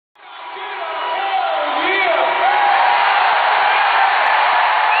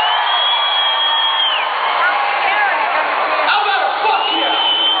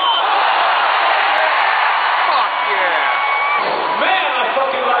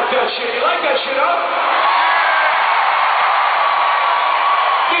shit up?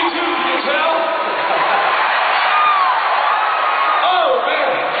 Me too, can you tell? Oh,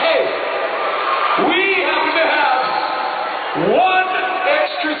 man, hey. We happen to have one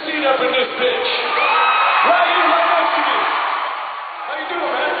extra seat up in this bitch. Right here, right next to me. How you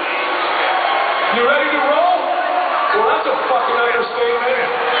doing, man? You ready to roll? Well, that's a fucking understatement.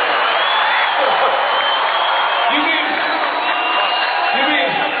 You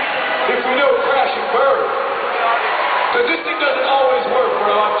mean, if we know crash and burn. But this thing doesn't always work,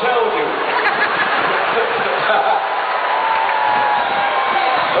 bro, I'm telling you.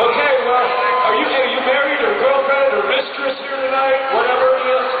 Okay, well, are you married or girlfriend or mistress here tonight? Whatever it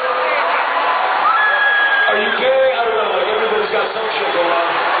is. Are you gay? I don't know, like everybody's got some shit going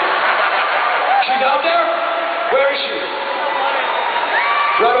on. She's out there? Where is she?